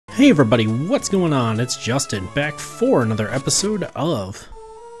Hey everybody, what's going on? It's Justin, back for another episode of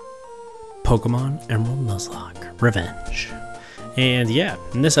Pokemon Emerald Nuzlocke Revenge. And yeah,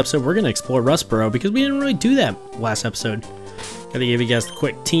 in this episode we're going to explore Rustboro because we didn't really do that last episode. Gotta give you guys the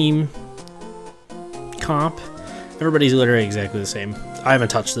quick team comp. Everybody's literally exactly the same. I haven't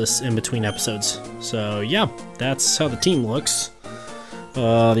touched this in between episodes. So yeah, that's how the team looks.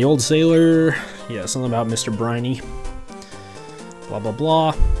 The old sailor, yeah, something about Mr. Briny. Blah blah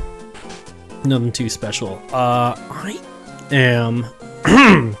blah. Nothing too special. I am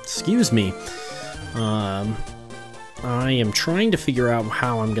excuse me. I am trying to figure out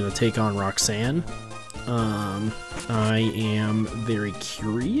how I'm gonna take on Roxanne. I am very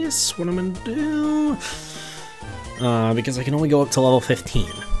curious what I'm gonna do. Because I can only go up to level 15.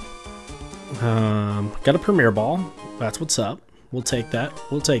 Got a Premier Ball. That's what's up. We'll take that.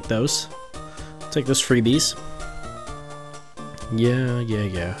 We'll take those. Take those freebies. Yeah.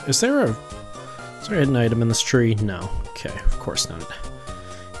 Is there a hidden item in this tree? No. Okay, of course not.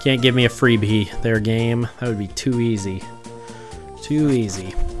 Can't give me a freebie there, game. That would be too easy. Too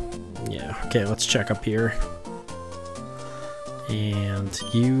easy. Yeah, okay, let's check up here. And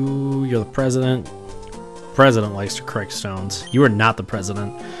you're the president. President likes to collect stones. You are not the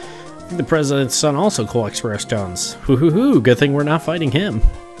president. I think the president's son also collects rare stones. Hoo-hoo-hoo, good thing we're not fighting him.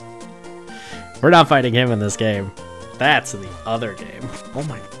 We're not fighting him in this game. That's the other game. Oh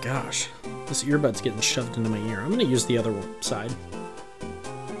my gosh. This earbud's getting shoved into my ear. I'm gonna use the other side.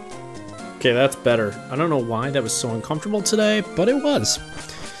 Okay, that's better. I don't know why that was so uncomfortable today, but it was.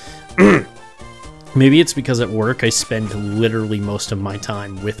 Maybe it's because at work I spend literally most of my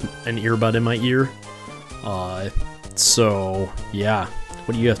time with an earbud in my ear. So, yeah.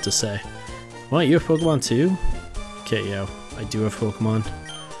 What do you have to say? Well, you have Pokemon too? Okay, yeah, I do have Pokemon.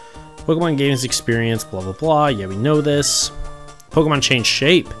 Pokemon games experience, blah blah blah. Yeah, we know this. Pokemon change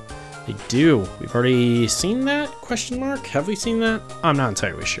shape. They do. We've already seen that? Question mark? Have we seen that? I'm not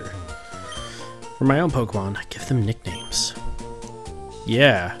entirely sure. For my own Pokemon, I give them nicknames.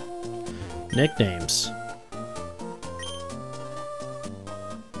 Yeah. Nicknames.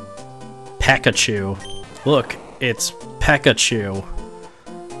 Pikachu. Look, it's Pikachu.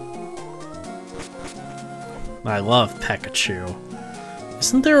 I love Pikachu.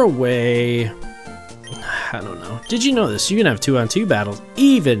 Isn't there a way... I don't know. Did you know this? You can have 2-on-2 battles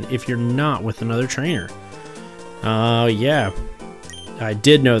even if you're not with another trainer. Yeah. I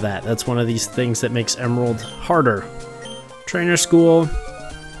did know that. That's one of these things that makes Emerald harder. Trainer school.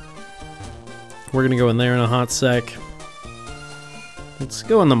 We're gonna go in there in a hot sec. Let's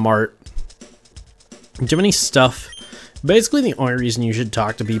go in the mart. Do you have any stuff? Basically, the only reason you should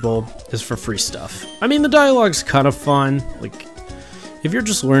talk to people is for free stuff. I mean, the dialogue's kind of fun. Like, if you're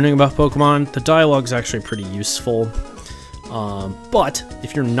just learning about Pokemon, the dialogue's actually pretty useful. But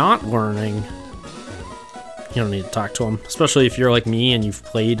if you're not learning, you don't need to talk to them. Especially if you're like me and you've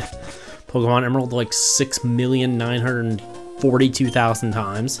played Pokemon Emerald like 6,942,000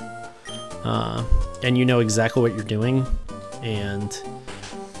 times. And you know exactly what you're doing. And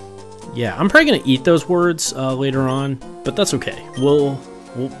yeah, I'm probably gonna eat those words later on, but that's okay. We'll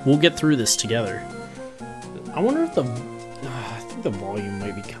get through this together. I wonder if I think the volume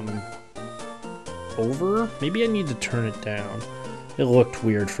might be coming over. Maybe I need to turn it down. It looked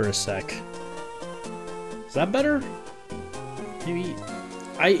weird for a sec. Is that better? Maybe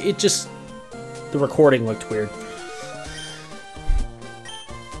the recording looked weird.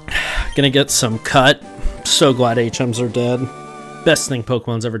 Gonna get some cut. So glad HMs are dead. Best thing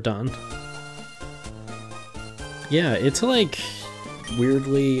Pokemon's ever done. Yeah, it's like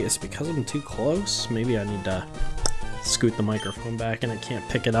weirdly, it's because I'm too close. Maybe I need to scoot the microphone back and I can't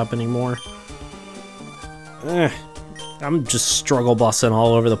pick it up anymore. I'm just struggle busting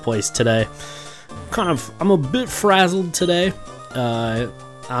all over the place today. I'm a bit frazzled today. I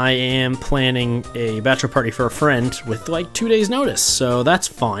am planning a bachelor party for a friend with like 2 days notice, so that's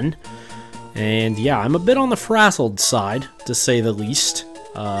fun. And yeah, I'm a bit on the frazzled side, to say the least.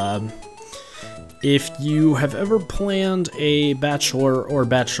 If you have ever planned a bachelor or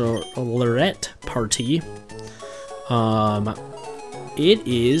bachelorette party, it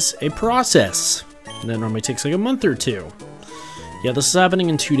is a process. That normally takes like a month or two. Yeah, this is happening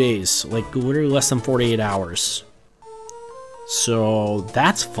in 2 days, like literally less than 48 hours. So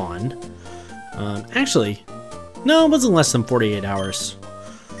that's fun. Actually, no, it wasn't less than 48 hours.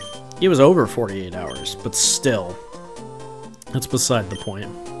 It was over 48 hours, but still, that's beside the point.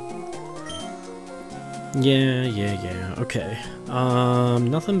 Yeah, okay.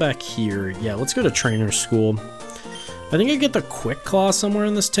 Nothing back here. Yeah, let's go to trainer school. I think I get the Quick Claw somewhere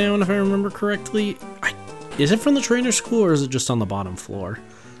in this town, if I remember correctly. Is it from the trainer school, or is it just on the bottom floor?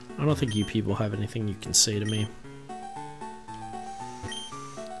 I don't think you people have anything you can say to me.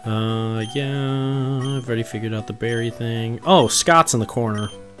 Yeah, I've already figured out the berry thing. Oh, Scott's in the corner.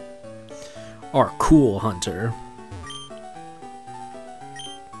 Our cool hunter.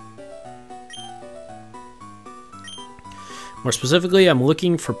 More specifically, I'm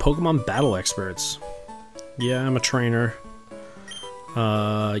looking for Pokemon battle experts. Yeah, I'm a trainer.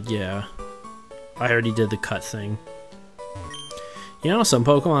 Yeah. I already did the cut thing. You know, some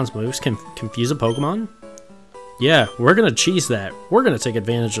Pokemon's moves can confuse a Pokemon. Yeah, we're gonna cheese that. We're gonna take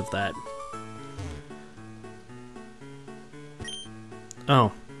advantage of that.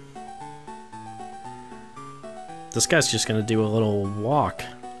 Oh. This guy's just gonna do a little walk.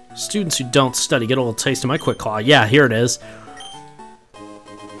 Students who don't study get a little taste of my Quick Claw. Yeah, here it is.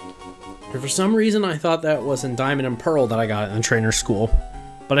 For some reason, I thought that was in Diamond and Pearl that I got in trainer school.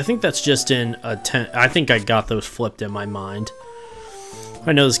 But I think that's just in I think I got those flipped in my mind.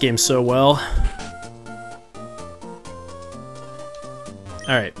 I know this game so well.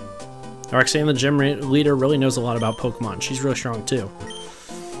 Alright. Roxanne, the gym leader, really knows a lot about Pokemon. She's really strong too.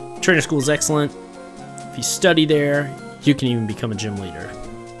 Trainer school is excellent. If you study there, you can even become a gym leader.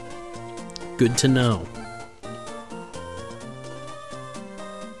 Good to know.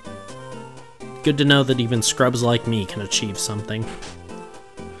 Good to know that even scrubs like me can achieve something.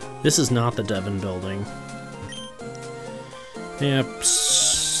 This is not the Devon building. Yep,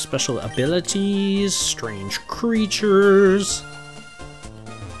 special abilities, strange creatures.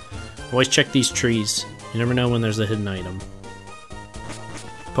 Always check these trees. You never know when there's a hidden item.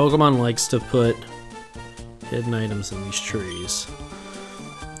 Pokemon likes to put hidden items in these trees.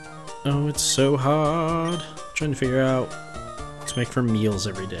 Oh, it's so hard. I'm trying to figure out what to make for meals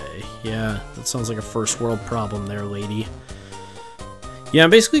every day. Yeah, that sounds like a first world problem there, lady. Yeah, I'm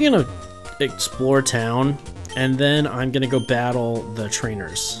basically gonna explore town, and then I'm gonna go battle the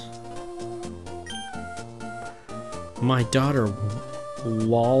trainers. My daughter,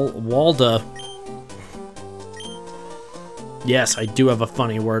 Walda. Yes, I do have a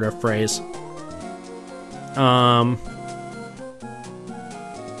funny word or phrase.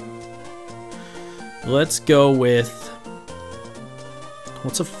 Let's go with...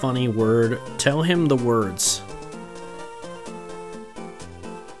 What's a funny word? Tell him the words.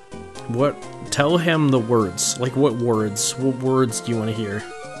 What? Tell him the words. Like, what words? What words do you want to hear?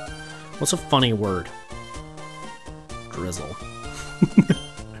 What's a funny word? Drizzle.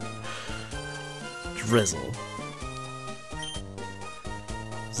 Drizzle.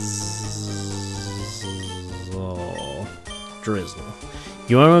 Drizzle.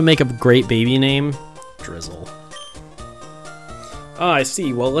 You want to make a great baby name? Drizzle. Oh, I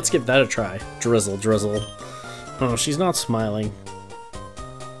see. Well, let's give that a try. Drizzle, Drizzle. Oh, she's not smiling.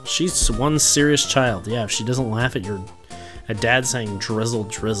 She's one serious child. Yeah, if she doesn't laugh at your dad saying drizzle,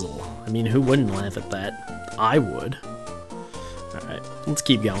 drizzle. I mean, who wouldn't laugh at that? I would. Alright, let's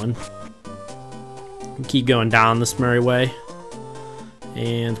keep going. Keep going down this merry way.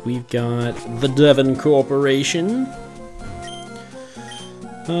 And we've got the Devon Corporation.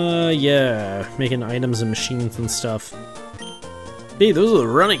 Yeah, making items and machines and stuff. Hey, those are the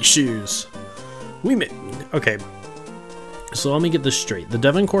running shoes. Okay. So let me get this straight. The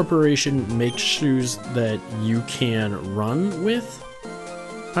Devon Corporation makes shoes that you can run with?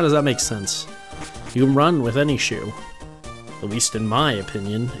 How does that make sense? You can run with any shoe. At least in my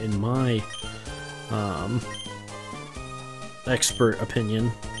opinion, in my expert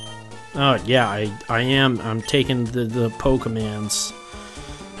opinion. Oh yeah, I'm taking the Pokemons.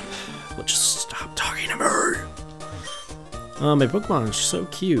 Well, just stop talking to me. My Pokemon is so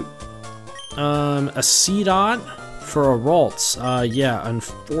cute. A Seedot for a Ralts. Yeah,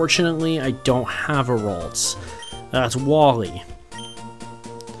 unfortunately I don't have a Ralts. That's Wally.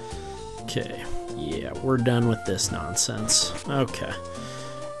 Okay, yeah, we're done with this nonsense. Okay,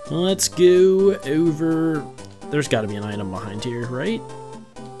 let's go over. There's got to be an item behind here, right?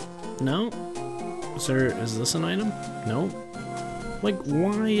 No? Is this an item? No. Like,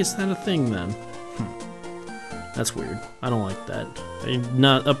 why is that a thing then? That's weird. I don't like that.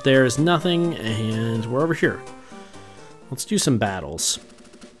 Not up there is nothing, and we're over here. Let's do some battles.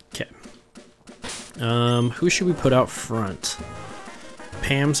 Okay. Who should we put out front?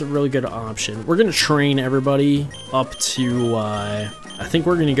 Pam's a really good option. We're gonna train everybody up to, I think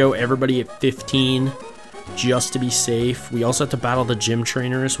we're gonna go everybody at 15, just to be safe. We also have to battle the gym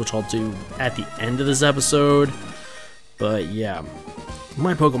trainers, which I'll do at the end of this episode. But yeah,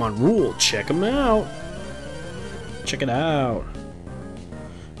 my Pokemon rule, check them out. Check it out.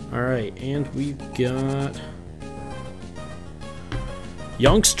 Alright, and we've got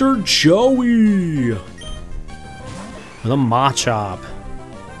Youngster Joey with a Machop.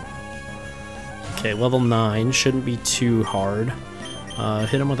 Okay, level 9. Shouldn't be too hard.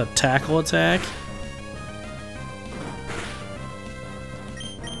 Hit him with a tackle attack.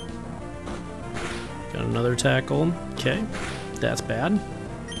 Got another tackle. Okay, that's bad.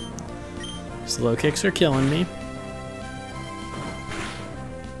 Slow kicks are killing me.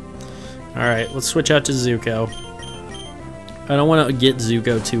 Alright, let's switch out to Zuko. I don't want to get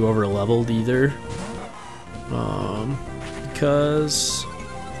Zuko too over leveled either. Because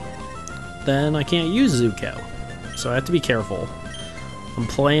then I can't use Zuko. So I have to be careful. I'm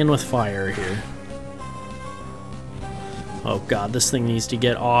playing with fire here. Oh god, this thing needs to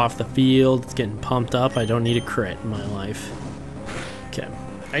get off the field. It's getting pumped up. I don't need a crit in my life. Okay.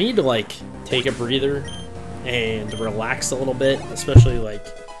 I need to, like, take a breather and relax a little bit, especially, like,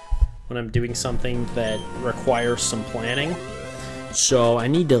 when I'm doing something that requires some planning. So I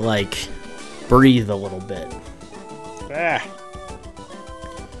need to, like, breathe a little bit. Ah.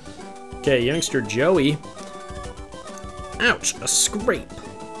 Okay, youngster Joey. Ouch, a scrape.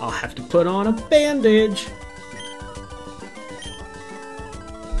 I'll have to put on a bandage.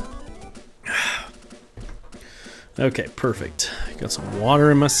 Okay, perfect. Got some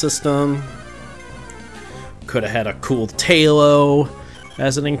water in my system. Could have had a cool Talo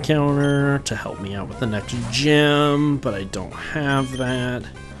as an encounter to help me out with the next gym, but I don't have that.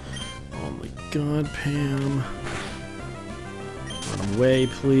 Oh my god, Pam. Run away,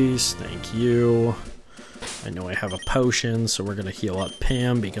 please. Thank you. I know I have a potion, so we're gonna heal up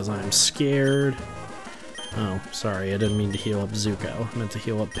Pam because I'm scared. Oh, sorry, I didn't mean to heal up Zuko. I meant to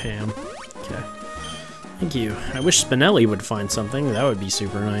heal up Pam. Okay. Thank you. I wish Spinelli would find something. That would be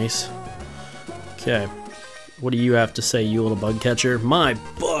super nice. Okay. What do you have to say, you little bug catcher? My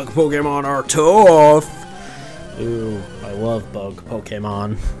bug Pokemon are tough! Ooh, I love bug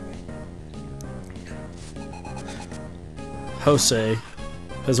Pokemon. Jose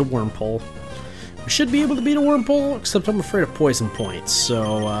has a Wurmple. We should be able to beat a Wurmple, except I'm afraid of Poison Points.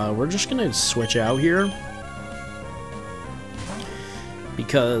 So we're just gonna switch out here.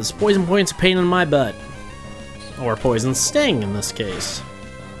 Because Poison Point's a pain in my butt. Or Poison Sting in this case.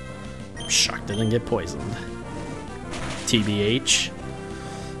 I'm shocked I didn't get poisoned. TBH.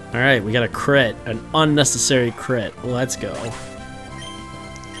 Alright, we got a crit. An unnecessary crit. Let's go.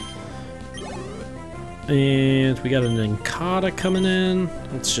 And we got an Encata coming in.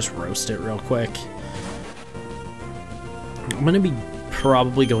 Let's just roast it real quick. I'm going to be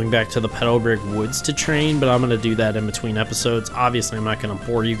probably going back to the Petalburg Woods to train, but I'm going to do that in between episodes. Obviously, I'm not going to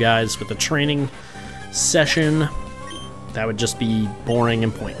bore you guys with a training session. That would just be boring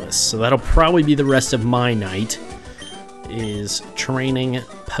and pointless. So that'll probably be the rest of my night, is training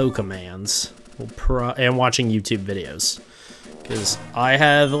Pokemons and watching YouTube videos. Because I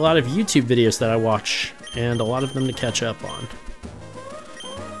have a lot of YouTube videos that I watch, and a lot of them to catch up on.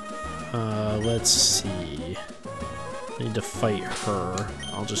 Let's see. I need to fight her.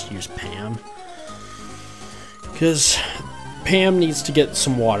 I'll just use Pam. Because Pam needs to get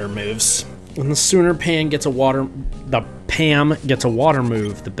some water moves. And the sooner Pam gets a water move,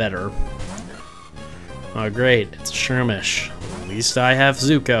 the better. Oh great, it's a Shroomish. At least I have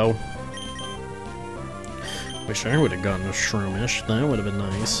Zuko. Wish I would have gotten a Shroomish, that would have been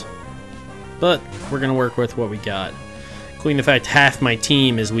nice. But we're gonna work with what we got. Including the fact half my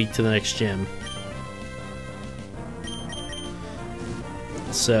team is weak to the next gym.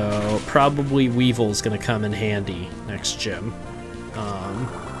 So probably Weevil's gonna come in handy next gym.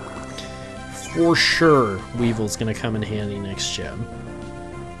 For sure Weevil's gonna come in handy next gym.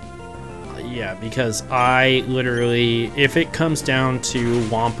 Yeah, because I literally, if it comes down to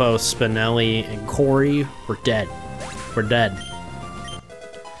Wampo, Spinelli, and Corey, we're dead. We're dead.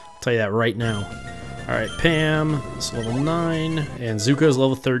 I'll tell you that right now. Alright, Pam is level 9, and Zuko's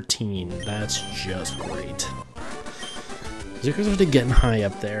level 13. That's just great. Zuko's already getting high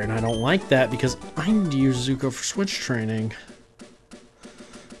up there, and I don't like that because I need to use Zuko for switch training.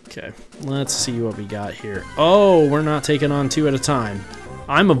 Okay, let's see what we got here. Oh, we're not taking on 2 at a time.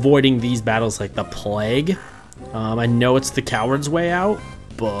 I'm avoiding these battles like the plague. I know it's the coward's way out,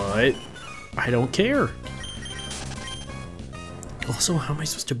 but I don't care. Also, how am I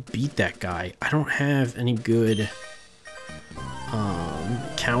supposed to beat that guy? I don't have any good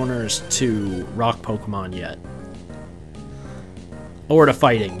counters to rock Pokemon yet. Or to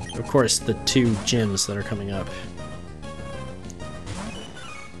fighting. Of course, the 2 gyms that are coming up.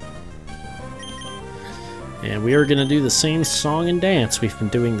 And we are going to do the same song and dance we've been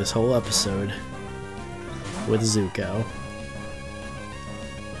doing this whole episode with Zuko.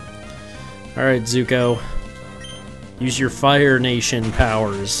 Alright, Zuko. Use your Fire Nation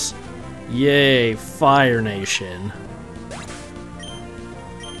powers. Yay, Fire Nation.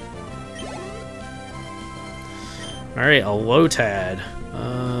 Alright, a Lotad.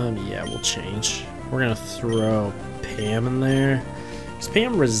 Yeah, we'll change. We're gonna throw Pam in there. Because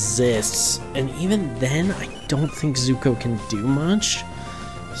Pam resists, and even then, I don't think Zuko can do much.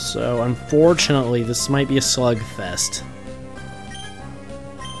 So, unfortunately, this might be a slugfest.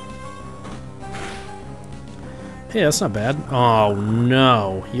 Hey, that's not bad. Oh,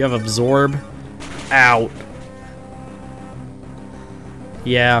 no. You have Absorb? Out.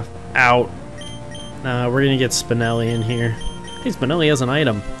 Yeah, out. We're gonna get Spinelli in here. Hey, Spinelli has an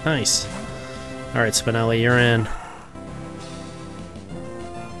item. Nice. Alright, Spinelli, you're in.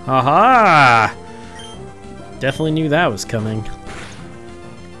 Haha! Definitely knew that was coming.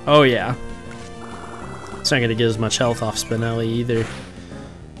 Oh, yeah. It's not gonna get as much health off Spinelli either.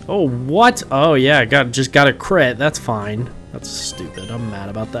 Oh, what? Oh, yeah, just got a crit. That's fine. That's stupid. I'm mad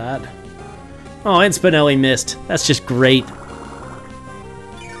about that. Oh, and Spinelli missed. That's just great.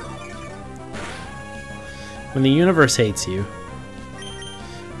 When the universe hates you.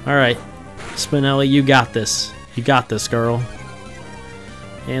 Alright. Spinelli, you got this. You got this, girl.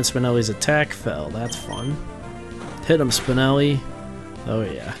 And Spinelli's attack fell. That's fun. Hit him, Spinelli. Oh,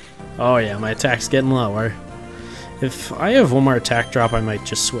 yeah. Oh, yeah, my attack's getting lower. If I have one more attack drop, I might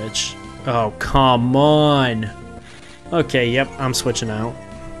just switch. Oh, come on. Okay, yep, I'm switching out.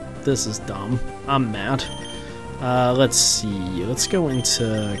 This is dumb. I'm mad. Let's see. Let's go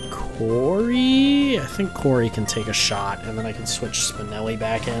into Corey. I think Corey can take a shot, and then I can switch Spinelli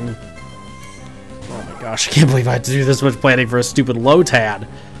back in. Oh my gosh, I can't believe I had to do this much planning for a stupid Lotad.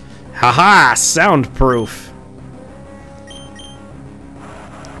 Haha, soundproof.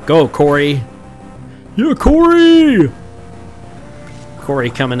 Go, Corey. Yeah, Corey! Corey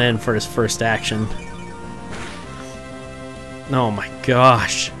coming in for his first action. Oh my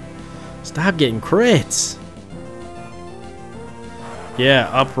gosh. Stop getting crits. Yeah,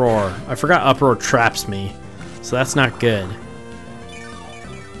 Uproar. I forgot Uproar traps me, so that's not good.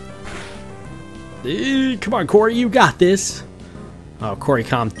 Come on, Corey, you got this. Oh, Corey,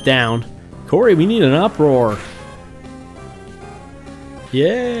 calm down. Corey, we need an Uproar.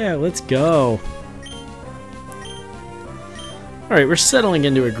 Yeah, let's go. Alright, we're settling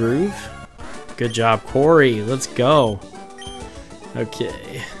into a groove. Good job, Corey. Let's go.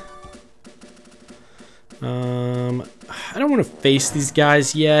 Okay. I don't want to face these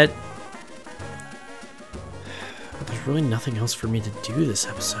guys yet. But there's really nothing else for me to do this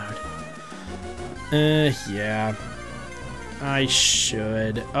episode. Yeah. I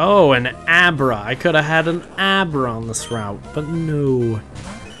should. Oh, an Abra. I could have had an Abra on this route, but no.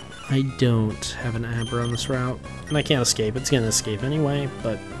 I don't have an Abra on this route. And I can't escape. It's gonna escape anyway,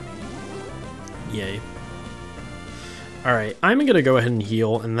 but yay. Alright, I'm gonna go ahead and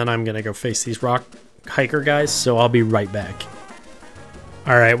heal, and then I'm gonna go face these rock hiker guys, so I'll be right back.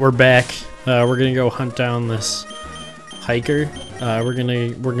 Alright, we're back. We're gonna go hunt down this hiker. We're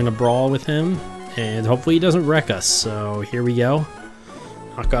gonna brawl with him, and hopefully he doesn't wreck us, so here we go.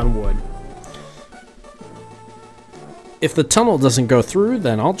 Knock on wood. If the tunnel doesn't go through,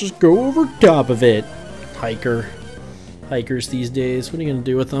 then I'll just go over top of it. Hikers these days, what are you gonna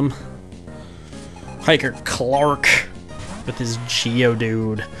do with them? Hiker Clark with his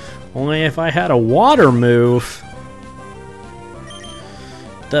Geodude. Only if I had a water move.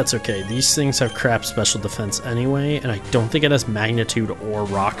 But that's okay, these things have crap special defense anyway, and I don't think it has magnitude or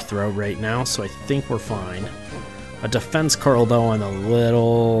rock throw right now, so I think we're fine. A defense curl though I'm a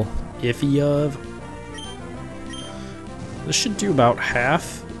little iffy of. This should do about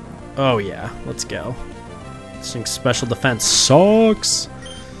half. Oh yeah, let's go. This thing's special defense sucks.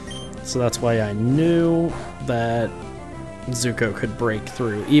 So that's why I knew that Zuko could break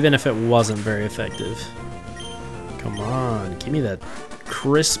through, even if it wasn't very effective. Come on, give me that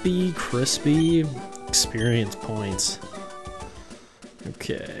crispy experience points.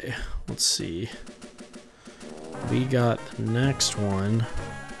 Okay, let's see. We got the next one,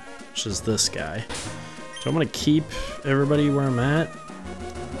 which is this guy. So I'm gonna keep everybody where I'm at.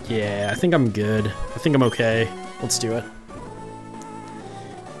 Yeah, I think I'm good. I think I'm okay. Let's do it.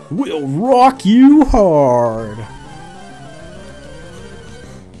 We'll rock you hard.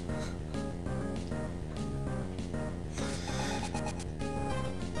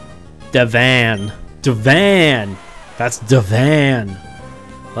 Devan. That's Devan.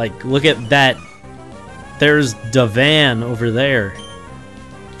 Like, look at that. There's Devan over there.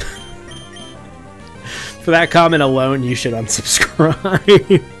 For that comment alone, you should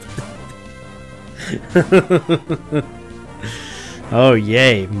unsubscribe. Oh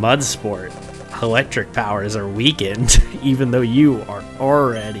yay, mud sport. Electric powers are weakened, even though you are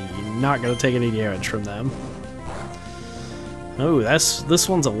already not going to take any damage from them. Oh, this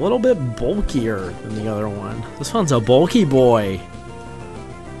one's a little bit bulkier than the other one. This one's a bulky boy.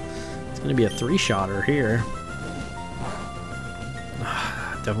 It's gonna be a 3-shotter here.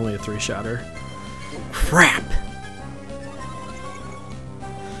 Definitely a 3-shotter. Crap!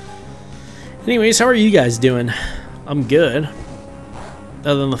 Anyways, how are you guys doing? I'm good.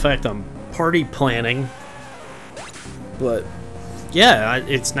 Other than the fact I'm party planning. But, yeah,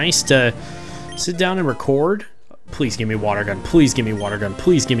 it's nice to sit down and record. Please give me water gun. Please give me water gun.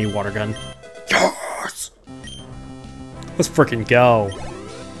 Please give me water gun. Yes! Let's freaking go.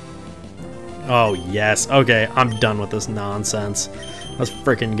 Oh, yes. Okay, I'm done with this nonsense. Let's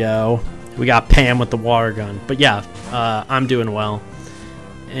freaking go. We got Pam with the water gun. But yeah, I'm doing well.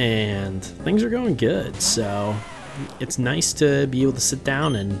 And things are going good. So it's nice to be able to sit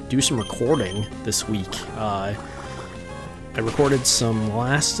down and do some recording this week. I recorded some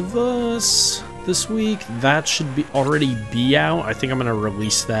Last of Us this week. That should already be out. I think I'm going to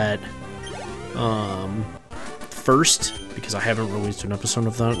release that first, because I haven't released an episode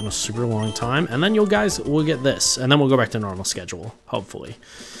of that in a super long time. And then you guys will get this, and then we'll go back to normal schedule, hopefully.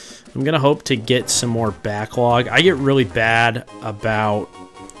 I'm gonna hope to get some more backlog. I get really bad about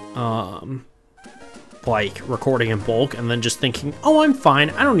like recording in bulk and then just thinking, oh, I'm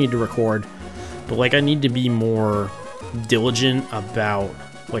fine, I don't need to record. But like, I need to be more diligent about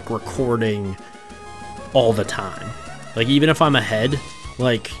like recording all the time. Like, even if I'm ahead,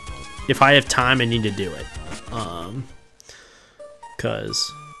 like if I have time, I need to do it.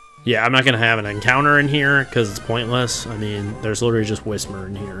 Cause yeah, I'm not gonna have an encounter in here because it's pointless. I mean, there's literally just Whismer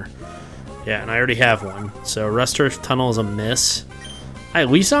in here. Yeah, and I already have one. So Rust Turf Tunnel is a miss. At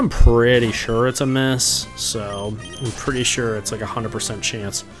least I'm pretty sure it's a miss. So I'm pretty sure it's like 100%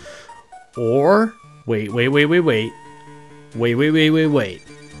 chance. Or wait.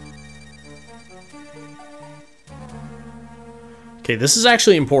 Okay, this is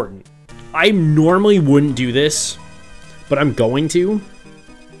actually important. I normally wouldn't do this, but I'm going to.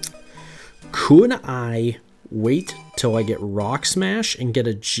 Could I wait till I get Rock Smash and get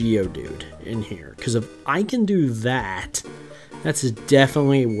a Geodude in here? Because if I can do that, that's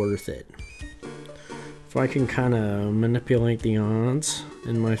definitely worth it. If I can kind of manipulate the odds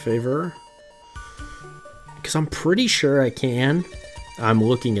in my favor. Because I'm pretty sure I can. I'm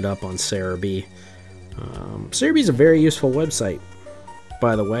looking it up on Cerebi. Cerebi's a very useful website,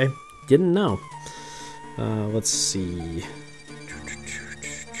 by the way. Didn't know. Let's see.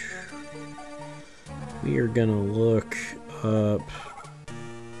 We are gonna look up.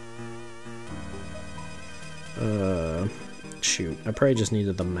 Shoot, I probably just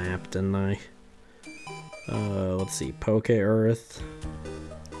needed the map, didn't I? Let's see, Poke Earth,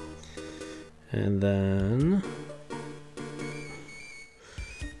 and then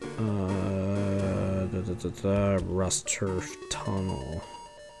Rust Turf Tunnel.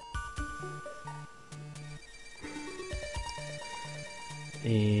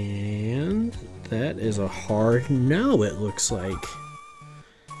 And that is a hard no, it looks like.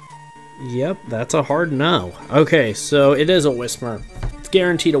 Yep, that's a hard no. Okay, so it is a Whismer. It's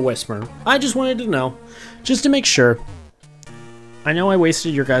guaranteed a Whismer. I just wanted to know, just to make sure. I know I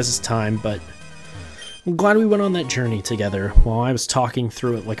wasted your guys' time, but I'm glad we went on that journey together while I was talking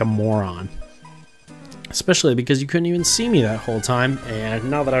through it like a moron. Especially because you couldn't even see me that whole time,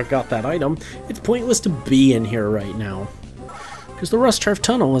 and now that I've got that item, it's pointless to be in here right now. Because the Rust Turf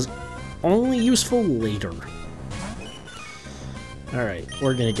Tunnel is only useful later. Alright,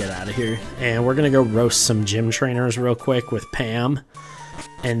 we're gonna get out of here. And we're gonna go roast some gym trainers real quick with Pam.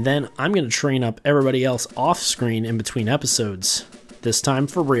 And then I'm gonna train up everybody else off screen in between episodes. This time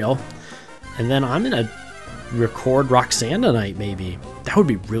for real. And then I'm gonna record Roxanne tonight, maybe. That would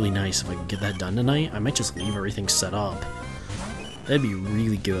be really nice if I could get that done tonight. I might just leave everything set up. That'd be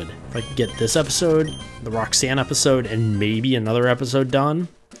really good. If I could get this episode, the Roxanne episode, and maybe another episode done,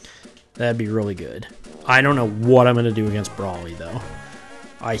 that'd be really good. I don't know what I'm going to do against Brawly, though.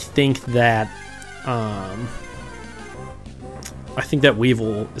 I think that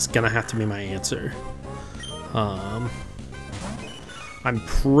Weevil is going to have to be my answer. I'm like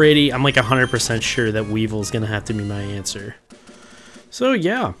 100% sure that Weevil is going to have to be my answer. So,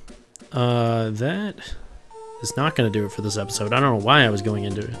 yeah. That is not going to do it for this episode. I don't know why I was going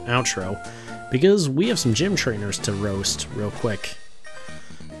into outro, because we have some gym trainers to roast real quick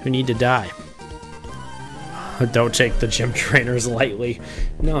who need to die. Don't take the gym trainers lightly.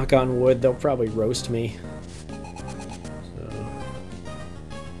 Knock on wood, they'll probably roast me.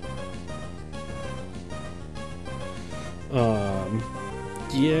 So.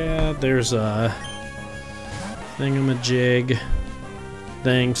 Yeah, there's a thingamajig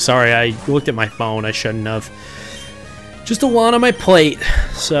thing. Sorry, I looked at my phone. I shouldn't have. just a lot on my plate,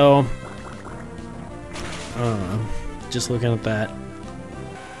 so just looking at that.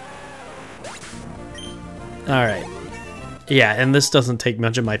 Alright. Yeah, and this doesn't take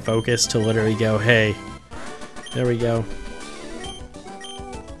much of my focus to literally go, hey, there we go.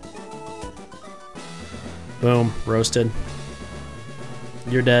 Boom, roasted.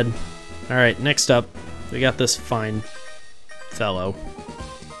 You're dead. Alright, next up, we got this fine fellow.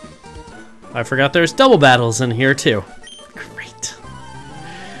 I forgot there's double battles in here too. Great.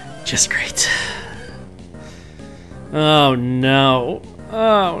 Just great. Oh no.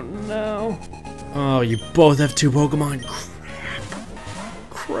 Oh no. Oh, you both have 2 Pokemon. Crap.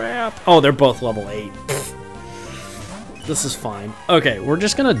 Crap. Oh, they're both level 8. This is fine. Okay, we're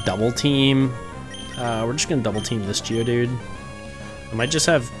just gonna double team. We're just gonna double team this Geodude. I might just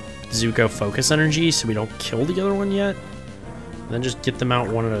have Zuko focus energy so we don't kill the other one yet. And then just get them out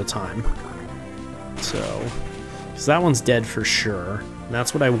one at a time. So, because that one's dead for sure. And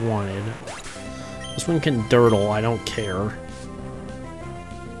that's what I wanted. This one can dirtle, I don't care.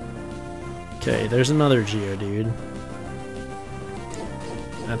 Okay, there's another Geodude.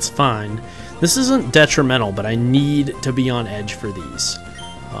 That's fine. This isn't detrimental, but I need to be on edge for these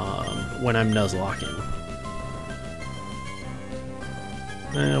when I'm Nuzlocking.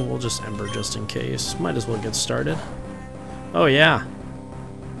 We'll just Ember just in case. Might as well get started. Oh yeah.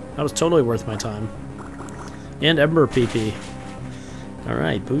 That was totally worth my time. And Ember PP.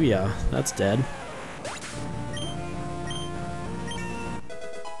 Alright, booyah. That's dead.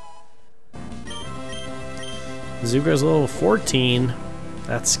 Zuko's level 14.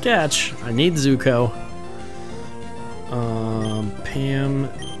 That's sketch. I need Zuko.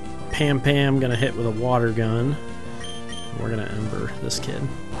 Pam gonna hit with a water gun. We're gonna Ember this kid.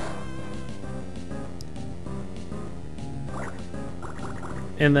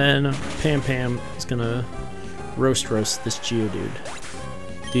 And then Pam is gonna roast this Geodude.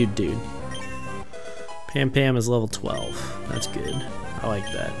 Dude. Pam is level 12. That's good. I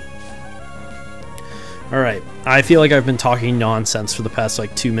like that. Alright, I feel like I've been talking nonsense for the past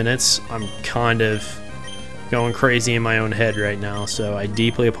like 2 minutes. I'm kind of going crazy in my own head right now, so I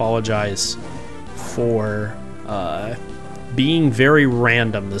deeply apologize for being very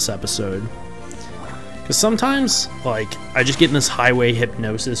random this episode. Because sometimes, like, I just get in this highway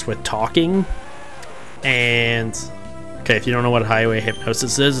hypnosis with talking, and okay, if you don't know what highway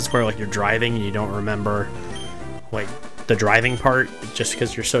hypnosis is, it's where like you're driving and you don't remember like the driving part just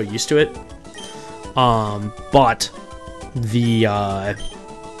because you're so used to it. But the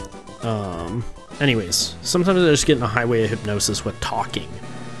anyways, sometimes I just get in a highway hypnosis with talking.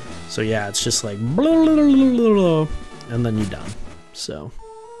 So yeah, it's just like blah, blah, blah, blah, blah, and then you're done. So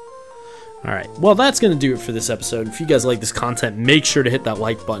alright, well that's gonna do it for this episode. If you guys like this content, make sure to hit that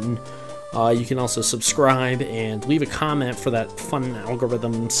like button. You can also subscribe and leave a comment for that fun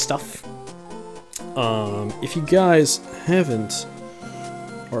algorithm stuff. If you guys haven't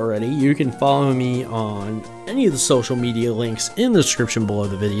already, you can follow me on any of the social media links in the description below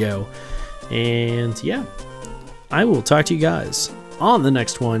the video. And yeah, I will talk to you guys on the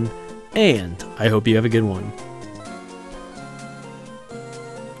next one, and I hope you have a good one.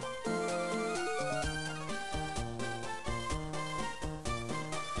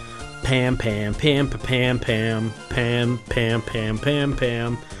 Pam, Pam, Pam, Pam, Pam, Pam, Pam, Pam, Pam,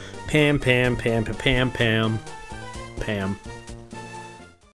 Pam, Pam, Pam, Pam, Pam, Pam, Pam, Pam.